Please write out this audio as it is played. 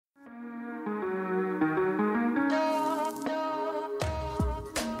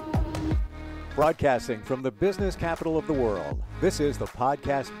Broadcasting from the business capital of the world, this is the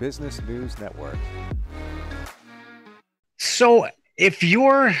Podcast Business News Network. So, if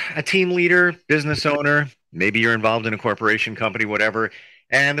you're a team leader, business owner, maybe you're involved in a corporation, company, whatever,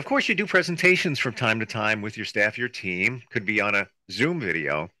 and of course you do presentations from time to time with your staff, your team, could be on a Zoom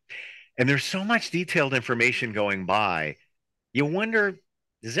video, and there's so much detailed information going by, you wonder,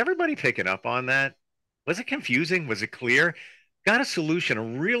 is everybody picking up on that? Was it confusing? Was it clear? Got a solution, a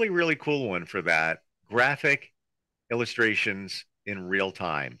really, really cool one for that. Graphic illustrations in real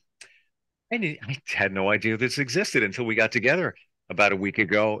time. I had no idea this existed until we got together about a week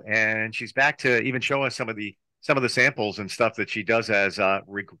ago, and she's back to even show us some of the samples and stuff that she does as a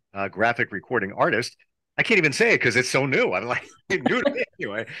graphic recording artist. I can't even say it because it's so new. I'm like new to me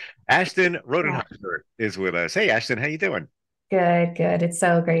anyway. Ashton Yeah. Rodenhiser is with us. Hey, Ashton, how you doing? Good, good. It's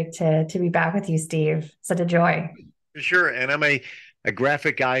so great to be back with you, Steve. Such a joy. Sure, and I'm a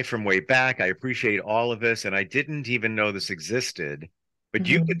graphic guy from way back. I appreciate all of this, and I didn't even know this existed. But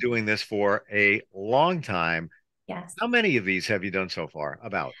you've been Mhm. doing this for a long time. Yes. How many of these have you done so far?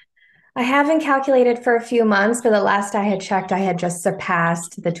 About I haven't calculated for a few months, but the last I had checked, I had just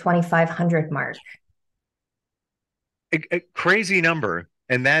surpassed the 2,500 mark. a crazy number,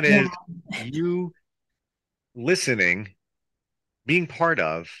 and that Yeah. is you listening, being part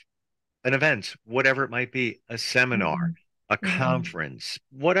of an event, whatever it might be, a seminar, Mhm. a Mhm. conference,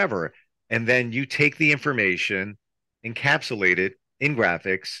 whatever. And then you take the information, encapsulate it in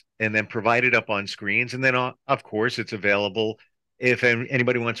graphics, and then provide it up on screens. And then, of course, it's available if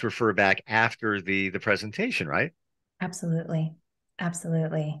anybody wants to refer back after the presentation, right? Absolutely.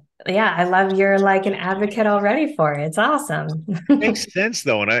 Absolutely. Yeah, I love you're like an advocate already for it. It's awesome. Makes sense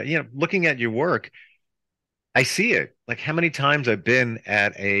though. And looking at your work, I see it. Like how many times I've been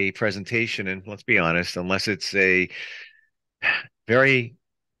at a presentation, and let's be honest, unless it's a very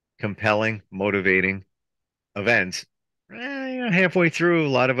compelling, motivating event, halfway through, a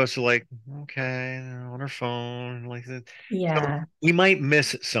lot of us are like, okay, on our phone, like that. So Yeah. we might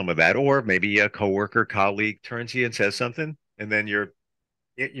miss some of that, or maybe a coworker, colleague turns to you and says something, and then you're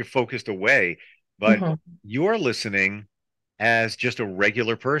focused away. But Mhm. you're listening as just a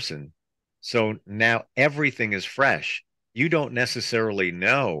regular person. So now everything is fresh. You don't necessarily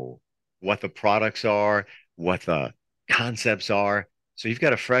know what the products are, what the concepts are. So you've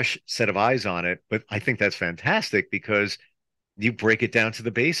got a fresh set of eyes on it. But I think that's fantastic because you break it down to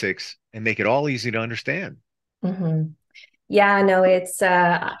the basics and make it all easy to understand. Mhm. Yeah, no, it's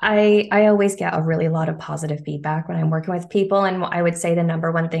I always get a really lot of positive feedback when I'm working with people. And I would say the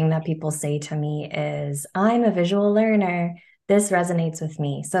number one thing that people say to me is, I'm a visual learner. This resonates with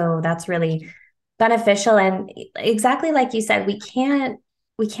me. So that's really beneficial. And exactly like you said, we can't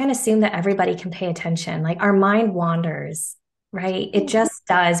assume that everybody can pay attention. Like our mind wanders, right? It just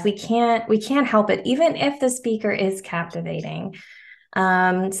does. We can't help it, even if the speaker is captivating.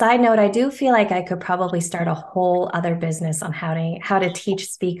 Side note, I do feel like I could probably start a whole other business on how to teach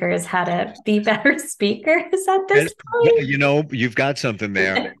speakers how to be better speakers at And this yeah, point. you've got something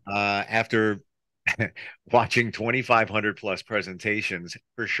there. After watching 2,500 plus presentations,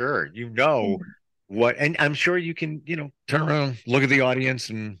 for sure, what, and I'm sure you can, turn around, look at the audience,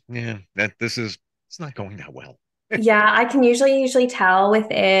 and yeah, that this is it's not going that well. Yeah, I can usually tell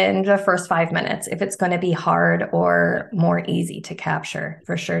within the first 5 minutes if it's going to be hard or more easy to capture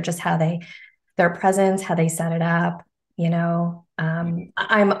for sure. Just their presence, how they set it up.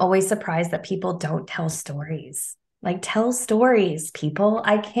 I'm always surprised that people don't tell stories. Like tell stories, people.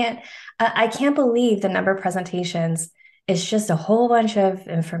 I can't believe the number of presentations. It's just a whole bunch of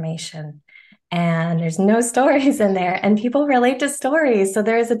information and there's no stories in there and people relate to stories. So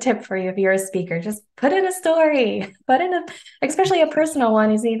there's a tip for you if you're a speaker, just put in a story, especially a personal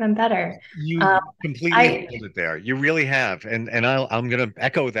one is even better. You Um, completely I nailed it there. You really have, and I'm going to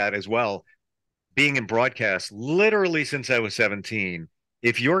echo that as well. Being in broadcast, literally since I was 17,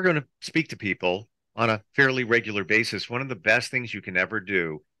 if you're going to speak to people on a fairly regular basis, one of the best things you can ever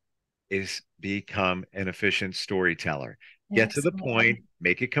do is become an efficient storyteller. Get to the point, Absolutely.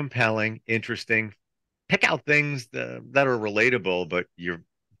 make it compelling, interesting, pick out things that are relatable, but you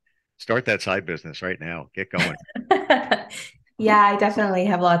start that side business right now. Get going. Yeah, I definitely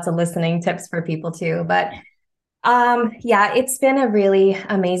have lots of listening tips for people too. But yeah, it's been a really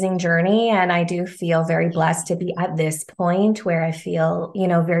amazing journey, and I do feel very blessed to be at this point where I feel,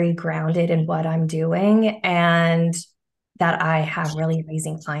 very grounded in what I'm doing and that I have really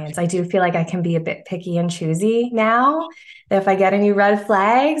amazing clients. I do feel like I can be a bit picky and choosy now. If I get any red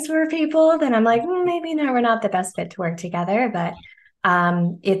flags for people, then I'm like, maybe no, we're not the best fit to work together. But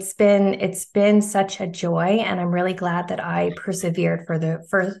it's been such a joy, and I'm really glad that I persevered for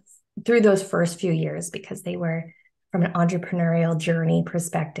through those first few years, because they were, from an entrepreneurial journey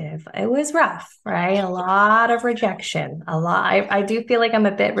perspective, it was rough, right? A lot of rejection, a lot. I do feel like I'm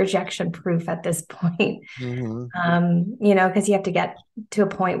a bit rejection proof at this point. Because you have to get to a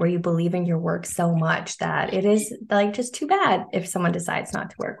point where you believe in your work so much that it is like just too bad if someone decides not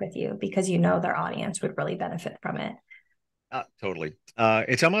to work with you, because their audience would really benefit from it. Totally.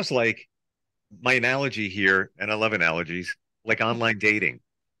 It's almost like my analogy here, and I love analogies, like online dating,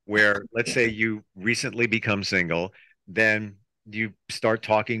 where let's say you recently become single, then you start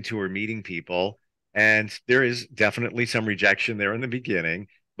talking to or meeting people, and there is definitely some rejection there in the beginning.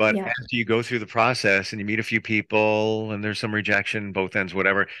 But Yeah. after you go through the process and you meet a few people and there's some rejection, both ends,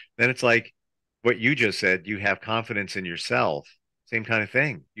 whatever, then it's like what you just said, you have confidence in yourself. Same kind of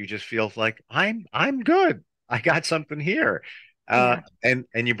thing. You just feel like I'm good. I got something here. Yeah. And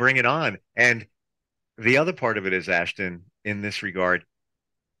you bring it on. And the other part of it is, Ashton, in this regard,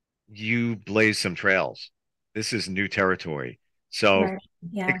 you blaze some trails. This is new territory. So Right.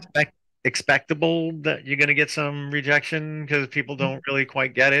 Yeah. expectable that you're going to get some rejection because people don't really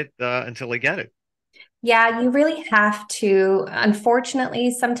quite get it until they get it. Yeah, you really have to,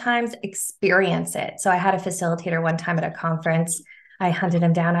 unfortunately, sometimes experience it. So I had a facilitator one time at a conference. I hunted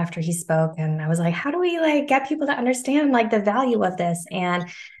him down after he spoke, and I was like, how do we like get people to understand like the value of this? And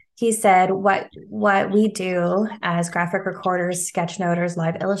he said, what we do as graphic recorders, sketch noters,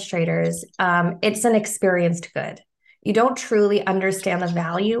 live illustrators, it's an experienced good. You don't truly understand the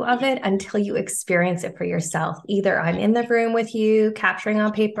value of it until you experience it for yourself. Either I'm in the room with you, capturing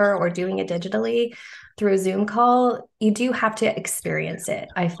on paper, or doing it digitally through a Zoom call. You do have to experience it,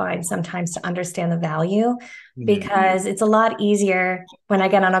 I find, sometimes, to understand the value, because it's a lot easier when I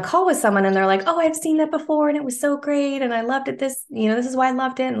get on a call with someone and they're like, oh, I've seen that before and it was so great and I loved it. This is why I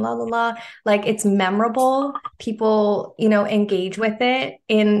loved it, and la la la. Like, it's memorable. People, engage with it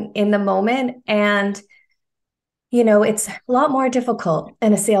in the moment. And it's a lot more difficult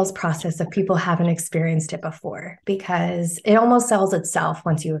in a sales process if people haven't experienced it before, because it almost sells itself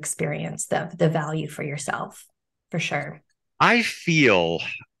once you experience the value for yourself, for sure. I feel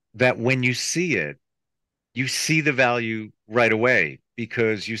that when you see it, you see the value right away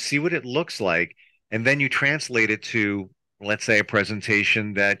because you see what it looks like, and then you translate it to, let's say, a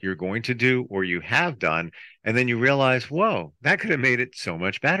presentation that you're going to do or you have done, and then you realize, whoa, that could have made it so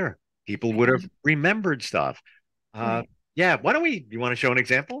much better. People would have remembered stuff. Uh, Right. yeah, you want to show an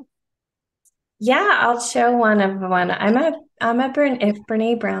example? Yeah, I'll show one. If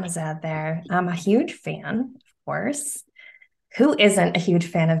Brene Brown is out there, I'm a huge fan, of course. Who isn't a huge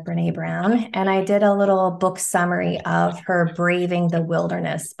fan of Brene Brown? And I did a little book summary of her Braving the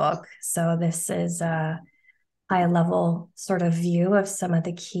Wilderness book. So this is a high level sort of view of some of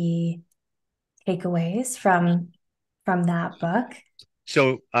the key takeaways from that book.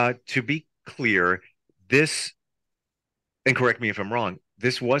 So, to be clear, this, and correct me if I'm wrong,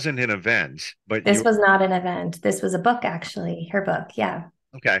 this wasn't an event, but This was not an event. This was a book, actually, her book. Yeah.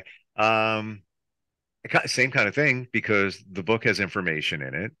 okay. Um, Same kind of thing because the book has information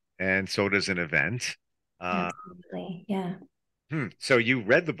in it, and so does an event. Uh, Absolutely. Yeah. So you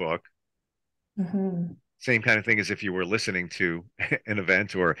read the book, Mm-hmm. same kind of thing as if you were listening to an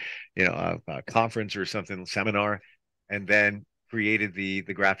event or, a conference or something, seminar, and then created the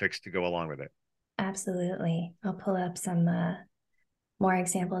graphics to go along with it. Absolutely. I'll pull up some more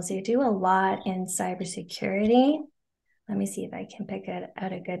examples. You do a lot in cybersecurity. Let me see if I can pick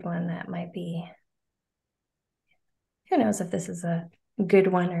out a good one that might be. Who knows if this is a good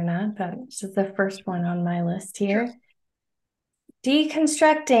one or not, but this is the first one on my list here. Sure.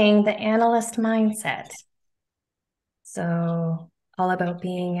 Deconstructing the analyst mindset. So, all about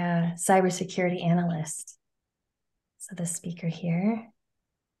being a cybersecurity analyst. So, the speaker here.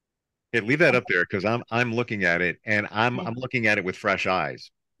 Okay, leave that up there because I'm looking at it and I'm looking at it with fresh eyes.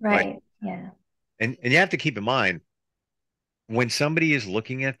 Like, Right. Yeah. and you have to keep in mind when somebody is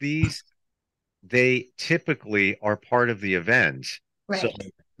looking at these, they typically are part of the event. So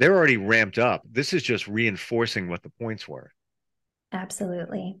Right. they're already ramped up. This is just reinforcing what the points were.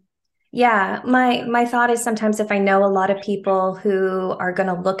 Absolutely. Yeah, my thought is, sometimes if I know a lot of people who are going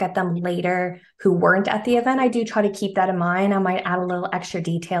to look at them later who weren't at the event, I do try to keep that in mind. I might add a little extra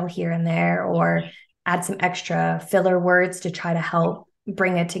detail here and there, or add some extra filler words to try to help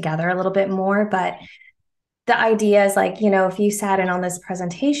bring it together a little bit more. But the idea is, like, if you sat in on this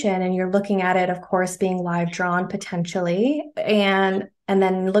presentation and you're looking at it, of course, being live drawn potentially, and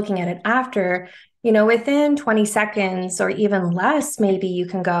then looking at it after, within 20 seconds or even less, maybe you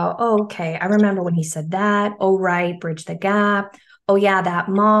can go, oh, okay, I remember when he said that. Oh, right, bridge the gap. Oh, yeah, that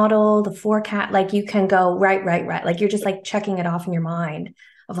model, the forecast. Like, you can go right. Like, you're just like checking it off in your mind.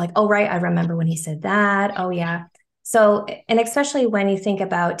 of like, oh, right, I remember when he said that. Oh, yeah. So, and especially when you think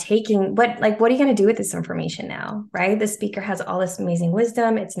about taking what are you going to do with this information now, right? The speaker has all this amazing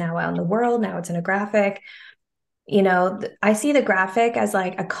wisdom. It's now out in the world. Now it's in a graphic. I see the graphic as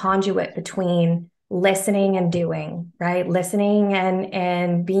like a conduit between listening and doing, right? Listening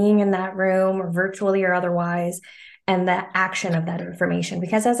and being in that room or virtually or otherwise, and the action of that information.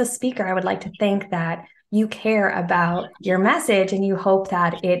 Because as a speaker, I would like to think that you care about your message and you hope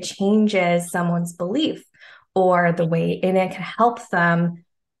that it changes someone's belief or the way, and it can help them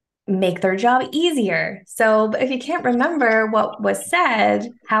make their job easier. So if you can't remember what was said,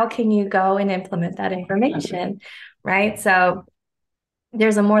 how can you go and implement that information? Right. So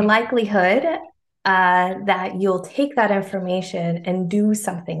there's a more likelihood that you'll take that information and do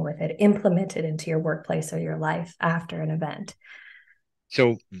something with it, implement it into your workplace or your life after an event.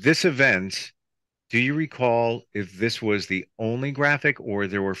 So this event, do you recall if this was the only graphic or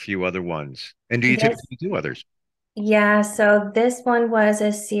there were a few other ones? And do you This, typically do others? yeah, so this one was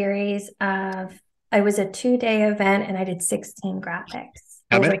a series of, it was a 2-day event and I did 16 graphics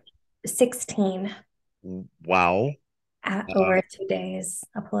How over many? 16 Wow. over 2 days.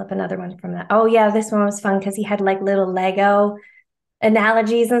 I'll pull up another one from that. Oh yeah, this one was fun because he had like little Lego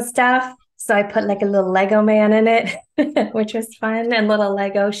analogies and stuff. So I put like a little Lego man in it, which was fun, and little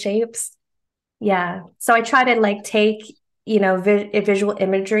Lego shapes. Yeah. So I try to like take, visual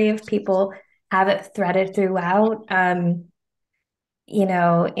imagery of people, have it threaded throughout,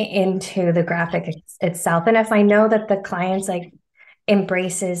 into the graphic itself. And if I know that the client's like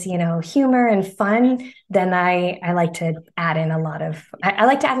embraces, humor and fun, then I like to add in a lot of, I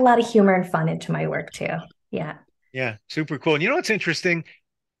like to add a lot of humor and fun into my work too. Yeah. Yeah, super cool. And you know what's interesting?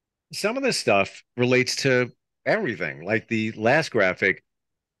 Some of this stuff relates to everything. Like the last graphic,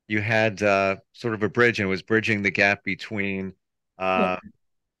 you had sort of a bridge and it was bridging the gap between Yeah. uh,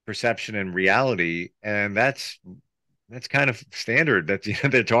 perception and reality. And that's kind of standard that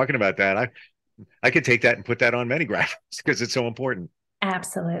they're talking about that. I could take that and put that on many graphics because it's so important.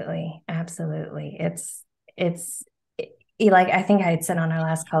 Absolutely. Absolutely. It's like, I think I had said on our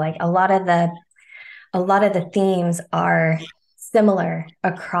last call, like a lot of the themes are similar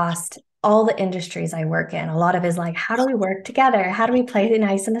across all the industries I work in. A lot of it is like, how do we work together? How do we play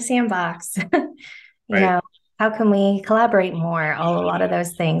nice in the sandbox? you Right. know, how can we collaborate more? A lot of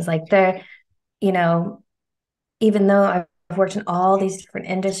those things. Like you know, even though I've worked in all these different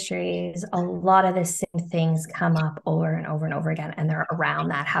industries, a lot of the same things come up over and over and over again. And they're around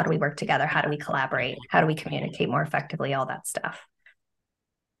that. How do we work together? How do we collaborate? How do we communicate more effectively? All that stuff.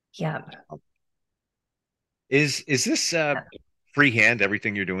 Yeah. Is this freehand,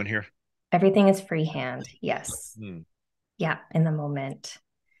 everything you're doing here? Everything is freehand. Yes. Hmm. Yeah. In the moment.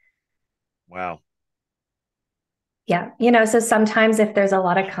 Wow. Yeah. So sometimes if there's a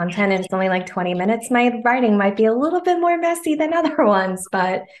lot of content and it's only like 20 minutes, my writing might be a little bit more messy than other ones,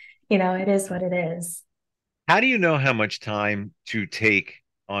 but it is what it is. How do you know how much time to take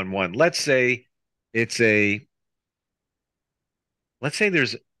on one? It's a, let's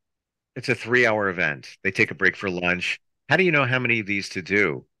say it's a 3 hour event. They take a break for lunch. How do you know how many of these to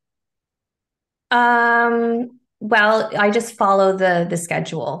do? Well, I just follow the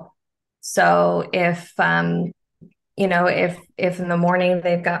schedule. So if in the morning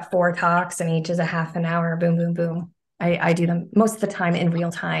they've got 4 talks and each is a half an hour, boom, boom, boom. I do them most of the time in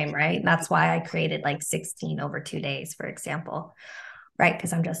real time, right? That's why I created like 16 over 2 days, for example, right?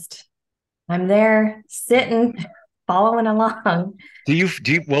 Because I'm there sitting, following along. Do you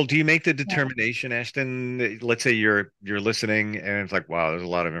make the Yeah. determination, Ashton? Let's say you're listening and it's like, wow, there's a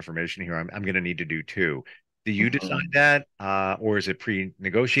lot of information here. I'm going to need to do two. Do you decide Mhm. that, or is it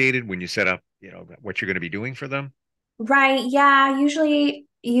pre-negotiated when you set up, what you're going to be doing for them? Right. Yeah. Usually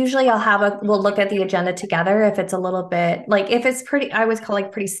we'll look at the agenda together if it's a little bit like if it's pretty, I always call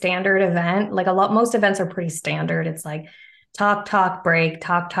like pretty standard event. Like most events are pretty standard. It's like talk, break,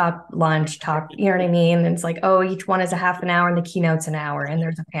 talk, lunch, talk, you know what I mean? And it's like, oh, each one is a half an hour and the keynote's an hour and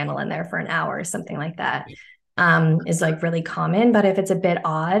there's a panel in there for an hour or something like that. Is like really common. But if it's a bit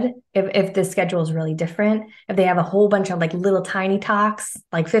odd, if the schedule is really different, if they have a whole bunch of like little tiny talks,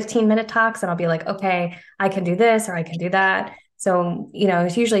 like 15-minute talks, and I'll be like, okay, I can do this or I can do that. So,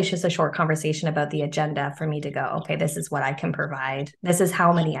 it's just a short conversation about the agenda for me to go, okay, this is what I can provide. This is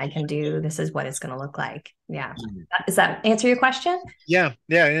how many I can do. This is what it's going to look like. Yeah. Does that answer your question? Yeah,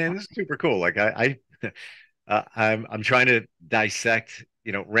 yeah, and it's super cool. Like I'm trying to dissect,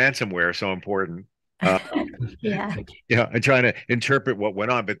 ransomware is so important. Uh, Yeah. I'm trying to interpret what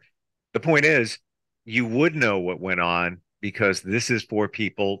went on, but the point is, you would know what went on because this is for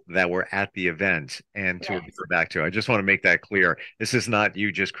people that were at the event. And to Right. refer back to, I just want to make that clear. This is not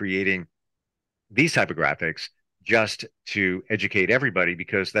you just creating these type of graphics just to educate everybody,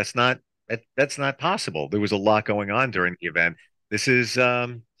 because that's not possible. There was a lot going on during the event. This is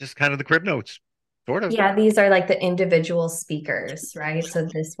just kind of the crib notes, sort of. Yeah, these are like the individual speakers, right? So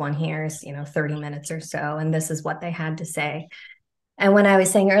this one here is, 30 minutes or so, and this is what they had to say. And when I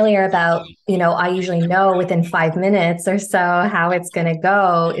was saying earlier about, I usually know within 5 minutes or so how it's going to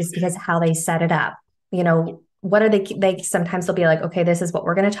go is because how they set it up. What are they sometimes they'll be like, okay, this is what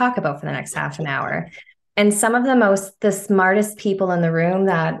we're going to talk about for the next half an hour. And some of the smartest people in the room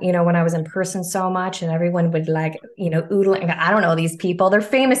that, when I was in person so much and everyone would like, oodling, I don't know these people, they're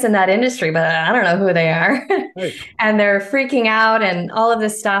famous in that industry, but I don't know who they are. Right. And they're freaking out and all of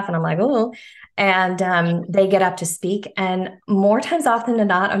this stuff. And I'm like, oh, and they get up to speak. And more times often than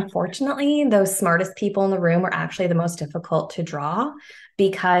not, unfortunately, those smartest people in the room are actually the most difficult to draw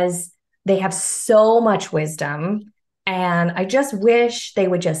because they have so much wisdom. And I just wish they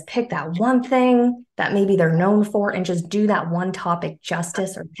would just pick that one thing that maybe they're known for and just do that one topic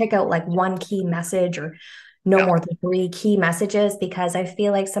justice, or pick out like one key message, or no more than 3 key messages, because I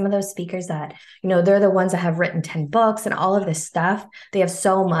feel like some of those speakers that, they're the ones that have written 10 books and all of this stuff. They have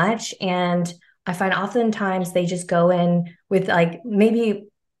so much. And I find oftentimes they just go in with like, maybe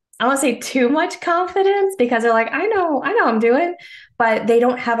I don't want to say too much confidence, because they're like, I know I'm doing, but they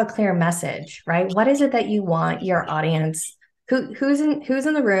don't have a clear message, right? What is it that you want your audience, who's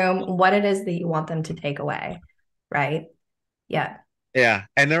in the room, what it is that you want them to take away, right? Yeah. Yeah.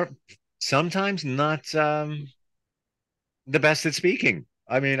 And they're sometimes not the best at speaking.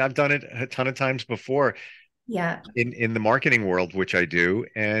 I mean, I've done it a ton of times before. Yeah. In the marketing world, which I do,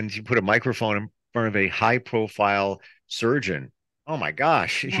 and you put a microphone in front of a high profile surgeon. Oh my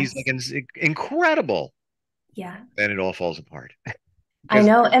gosh, he's like incredible. Yeah. Then it all falls apart. I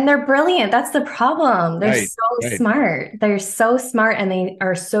know. And they're brilliant. That's the problem. They're Right, so right. smart. They're so smart and they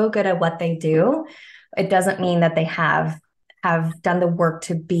are so good at what they do. It doesn't mean that they have done the work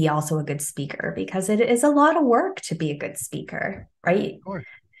to be also a good speaker, because it is a lot of work to be a good speaker, right? Of course.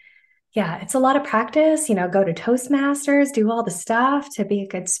 Yeah, it's a lot of practice, go to Toastmasters, do all the stuff to be a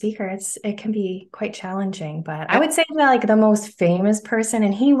good speaker. It can be quite challenging, but I would say that like the most famous person,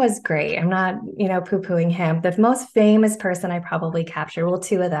 and he was great. I'm not, poo-pooing him. The most famous person I probably captured, well,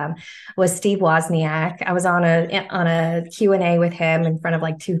 2 of them, was Steve Wozniak. I was on a Q&A with him in front of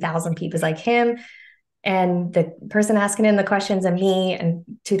like 2,000 people. It's like him and the person asking him the questions and me and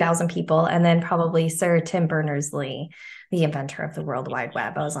 2,000 people, and then probably Sir Tim Berners-Lee, the inventor of the World Wide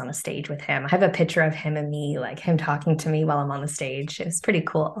Web. I was on a stage with him. I have a picture of him and me, like him talking to me while I'm on the stage. It was pretty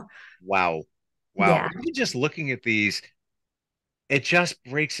cool. Wow. Wow. Yeah, Even just looking at these, it just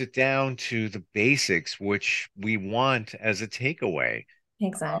breaks it down to the basics, which we want as a takeaway.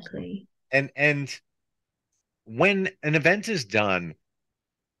 exactly. And when an event is done,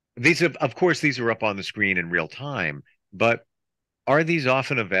 these are, of course, these are up on the screen in real time, but are these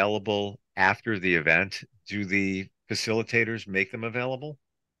often available after the event? Do the facilitators make them available?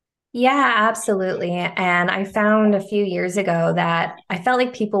 Yeah, absolutely. And I found a few years ago that I felt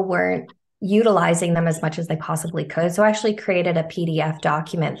like people weren't utilizing them as much as they possibly could. So I actually created a PDF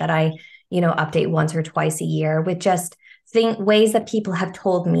document that I, update once or twice a year with just ways that people have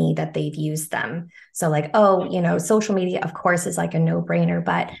told me that they've used them. So like, oh, social media, of course, is like a no-brainer,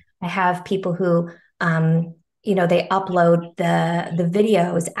 but I have people who they upload the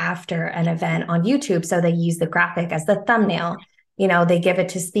videos after an event on YouTube. So they use the graphic as the thumbnail. They give it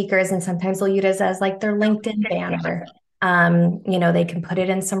to speakers, and sometimes they'll use it as like their LinkedIn banner. They can put it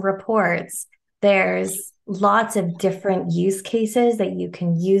in some reports. There's lots of different use cases that you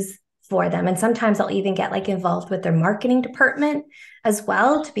can use for them. And sometimes I'll even get like involved with their marketing department as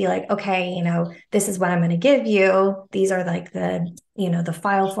well, to be like, okay, this is what I'm going to give you. These are like the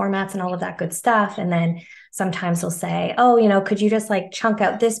file formats and all of that good stuff. And then sometimes they'll say, oh, could you just like chunk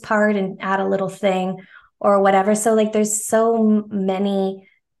out this part and add a little thing or whatever. So like there's so many,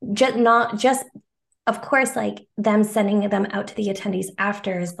 not just, of course, like them sending them out to the attendees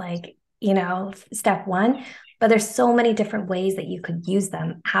after is like, step one, but there's so many different ways that you could use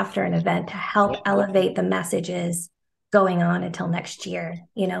them after an event to help elevate the messages going on until next year,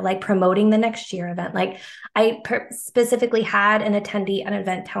 like promoting the next year event. Like I specifically had an attendee at an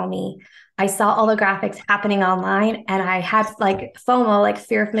event tell me, I saw all the graphics happening online and I had like FOMO, like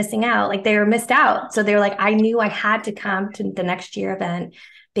fear of missing out, like they were missed out. So they were like, I knew I had to come to the next year event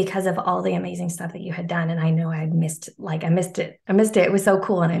because of all the amazing stuff that you had done. And I know I missed it. I missed it. It was so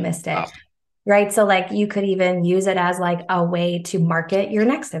cool and I missed it. Wow. right? So like you could even use it as like a way to market your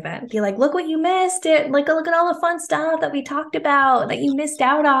next event. Be like, look what you missed. It like look at all the fun stuff that we talked about that you missed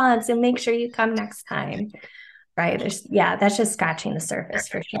out on. So make sure you come next time. Right. That's just scratching the surface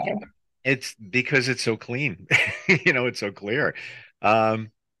for sure. It's because it's so clean. It's so clear. How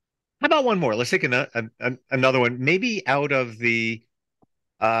about one more? Let's take another one, maybe out of the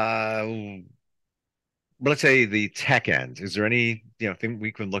uh let's say the tech end. Is there any, thing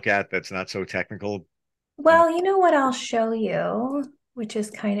we can look at that's not so technical? Well, you know what I'll show you, which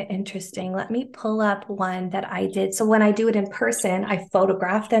is kind of interesting. Let me pull up one that I did. So when I do it in person, I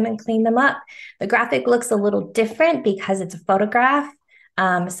photograph them and clean them up. The graphic looks a little different because it's a photograph.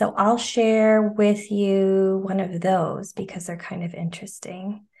 So I'll share with you one of those because they're kind of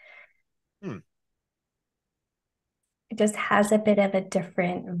interesting. Hmm. It just has a bit of a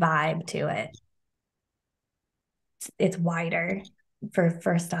different vibe to it. It's wider for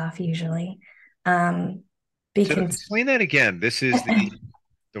first off, usually. So explain that again. This is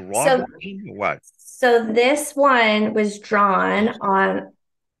the raw So version or what? So this one was drawn on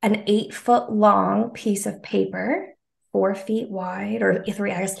an 8 foot long piece of paper, 4 feet wide, or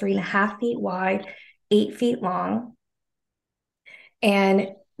three, I guess 3.5 feet wide, 8 feet long, and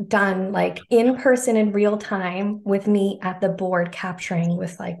done like in person in real time with me at the board capturing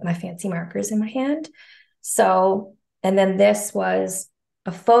with like my fancy markers in my hand. So, and then this was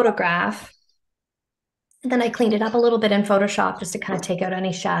a photograph. And then I cleaned it up a little bit in Photoshop just to kind of take out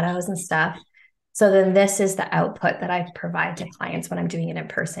any shadows and stuff. So then this is the output that I provide to clients when I'm doing it in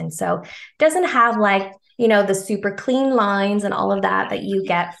person. So it doesn't have like, the super clean lines and all of that you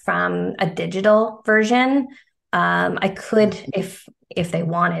get from a digital version. I could, if they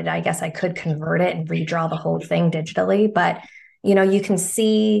wanted, I guess I could convert it and redraw the whole thing digitally, but you can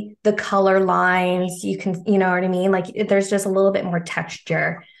see the color lines. You can, you know what I mean? Like there's just a little bit more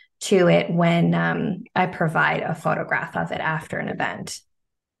texture to it when I provide a photograph of it after an event.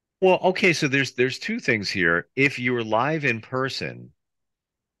 Well, okay, so there's two things here. If you're live in person,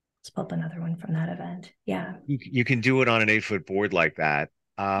 Let's pull up another one from that event. Yeah. you can do it on an 8 foot board like that.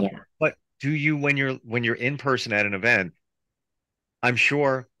 Yeah. But do you when you're in person at an event, I'm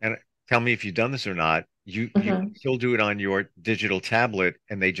sure, and tell me if you've done this or not, you Mhm. still do it on your digital tablet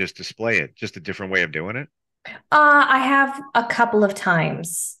and they just display it, just a different way of doing it? I have a couple of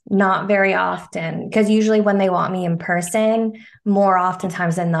times, not very often, because usually when they want me in person, more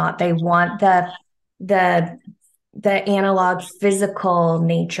oftentimes than not, they want the the analog physical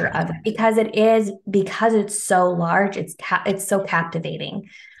nature of it because it's so large, it's so captivating,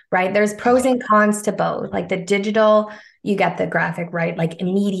 right? There's pros and cons to both. Like the digital, you get the graphic, right? Like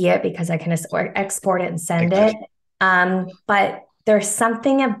immediate because I can export it and send it. But there's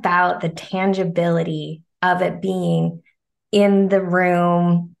something about the tangibility of it being in the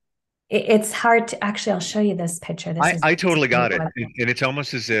room. It's hard to actually, I'll show you this picture. This is I totally got it. And it's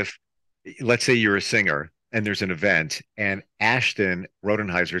almost as if, let's say you're a singer and there's an event and Ashton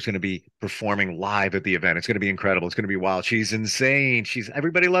Rodenhiser is going to be performing live at the event. It's going to be incredible. It's going to be wild. She's insane.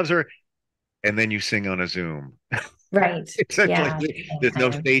 Everybody loves her. And then you sing on a Zoom. right. Essentially, Yeah. there's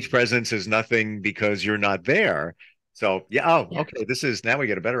no stage presence, there's nothing because you're not there. So yeah, Yeah. okay. Now we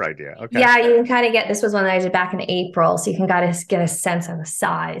get a better idea. Okay. Yeah, you can kind of get this was one that I did back in April, so you can kind of get a sense of the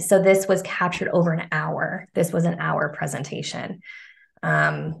size. So this was captured over an hour. This was an hour presentation.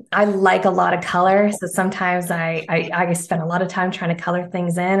 I like a lot of color, so sometimes I spend a lot of time trying to color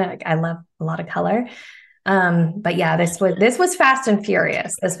things in. I love a lot of color. But yeah, this was fast and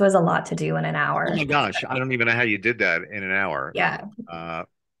furious. This was a lot to do in an Oh hour. my gosh, I don't even know how you did that in an hour. Yeah, Uh,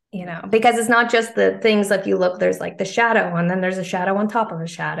 because it's not just the things that you look, there's like the shadow, and then there's a shadow on top of a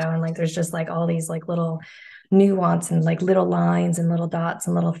shadow, and like there's just like all these like little nuance and like little lines and little dots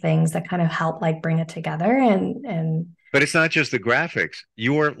and little things that kind of help like bring it together and but it's not just the graphics.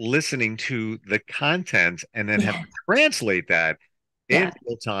 You're listening to the content and then have yeah, to translate that in yeah.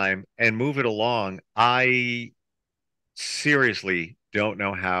 real time and move it along. I seriously don't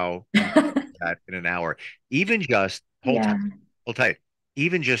know how you do that in an hour. Even just Yeah. hold tight.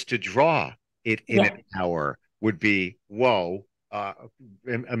 Even just to draw it in an Yeah. hour would be whoa,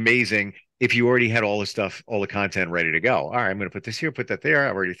 amazing. If you already had all the stuff, all the content ready to go. All right, I'm going to put this here, put that there.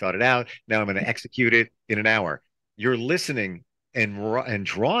 I've already thought it out. Now I'm going to execute it in an hour. You're listening and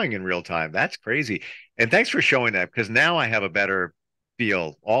drawing in real time. That's crazy. And thanks for showing that because now I have a better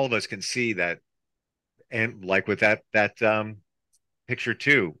feel. All of us can see that, and like with that picture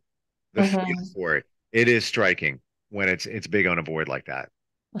too, the feel Mhm. for it. It is striking when it's big on a board like that.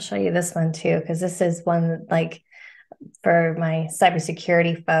 I'll show you this one too, because this is one like for my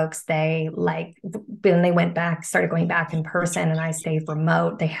cybersecurity folks, they like when they started going back in person, and I stayed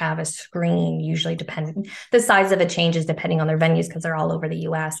remote, they have a screen, usually the size of it changes depending on their venues because they're all over the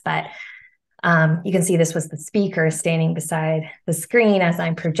US. But you can see this was the speaker standing beside the screen as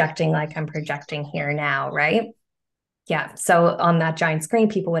I'm projecting, like I'm projecting here now, right? Yeah. So on that giant screen,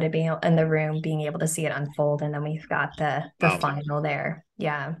 people would have been in the room being able to see it unfold. And then we've got the final there.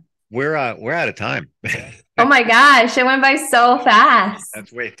 Yeah. We're out of time. Oh my gosh, it went by so fast. That's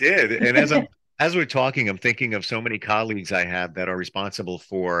the way it did. And as we're talking, I'm thinking of so many colleagues I have that are responsible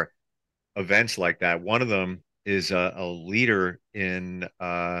for events like that. One of them is a leader in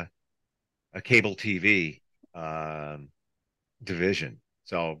a cable TV division.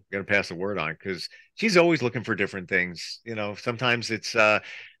 So I'm gonna pass the word on because she's always looking for different things. Sometimes it's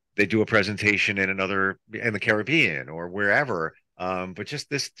they do a presentation in the Caribbean or wherever. But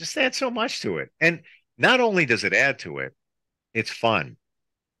just adds so much to it. And not only does it add to it, it's fun.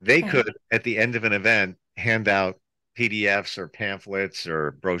 They could, at the end of an event, hand out PDFs or pamphlets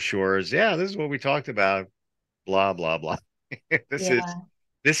or brochures. Yeah, this is what we talked about. Blah, blah, blah.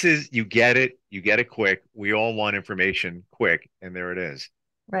 This is, you get it quick. We all want information quick, and there it is.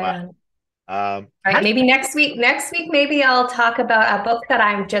 Right. Wow. Right. Maybe next week, maybe I'll talk about a book that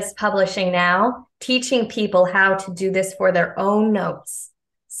I'm just publishing now, teaching people how to do this for their own notes.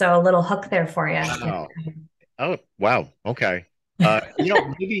 So a little hook there for you. Wow. Oh, wow. Okay.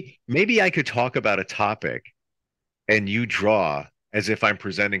 Maybe I could talk about a topic and you draw as if I'm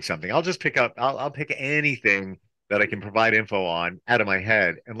presenting something. I'll just I'll pick anything that I can provide info on out of my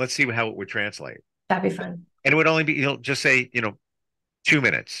head, and let's see how it would translate. That'd be fun. And it would only be, just say, 2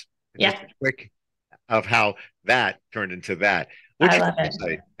 minutes. Yeah. Just quick of how that turned into that. What's your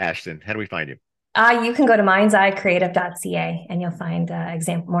website, Ashton? How do we find you? You can go to mind'seyecreative.ca and you'll find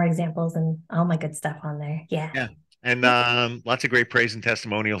more examples and all my good stuff on there. Yeah. Yeah. And lots of great praise and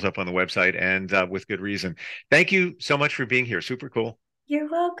testimonials up on the website, and with good reason. Thank you so much for being here. Super cool. You're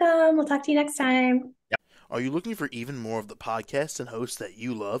welcome. We'll talk to you next time. Yep. Are you looking for even more of the podcasts and hosts that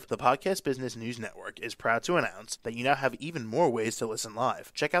you love? The Podcast Business News Network is proud to announce that you now have even more ways to listen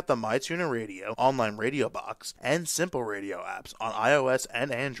live. Check out the MyTuner Radio, online radio box, and Simple Radio apps on iOS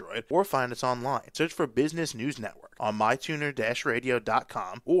and Android, or find us online. Search for Business News Network on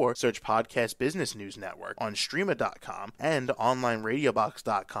mytuner-radio.com, or search Podcast Business News Network on streama.com and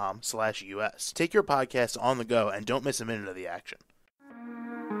onlineradiobox.com/US. Take your podcast on the go and don't miss a minute of the action.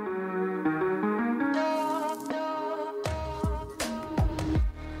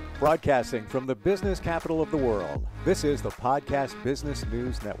 Broadcasting from the business capital of the world, this is the Podcast Business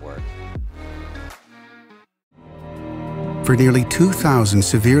News Network. For nearly 2,000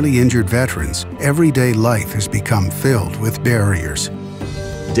 severely injured veterans, everyday life has become filled with barriers.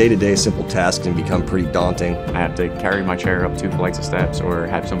 Day-to-day simple tasks can become pretty daunting. I have to carry my chair up 2 flights of steps or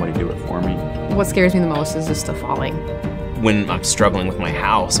have somebody do it for me. What scares me the most is just the falling. When I'm struggling with my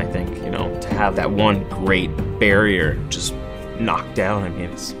house, I think, to have that one great barrier just knocked down,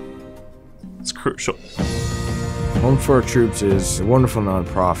 it's crucial. Home for Our Troops is a wonderful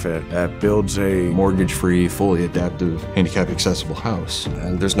nonprofit that builds a mortgage-free, fully adaptive, handicap-accessible house.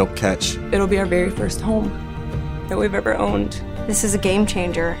 And there's no catch. It'll be our very first home that we've ever owned. This is a game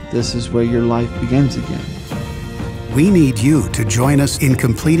changer. This is where your life begins again. We need you to join us in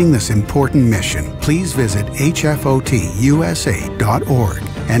completing this important mission. Please visit hfotusa.org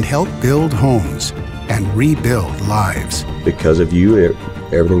and help build homes and rebuild lives. Because of you,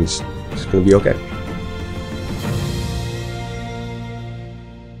 everything's going to be okay.